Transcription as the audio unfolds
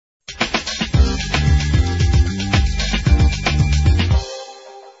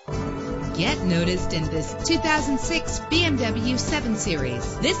Get noticed in this 2006 BMW 7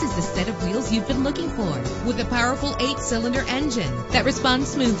 Series. This is the set of wheels you've been looking for, with a powerful 8-cylinder engine that responds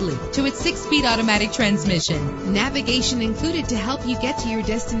smoothly to its 6-speed automatic transmission. Navigation included to help you get to your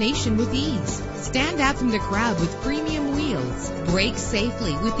destination with ease. Stand out from the crowd with premium wheels. Brake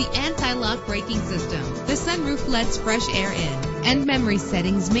safely with the anti-lock braking system. The sunroof lets fresh air in, and memory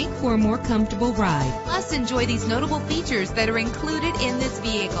settings make for a more comfortable ride. Plus, enjoy these notable features that are included in this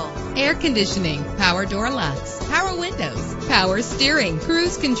vehicle: air conditioning, power door locks, power windows, power steering,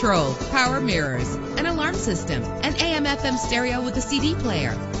 cruise control, power mirrors, an alarm system, an AM/FM stereo with a CD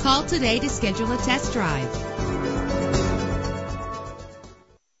player. Call today to schedule a test drive.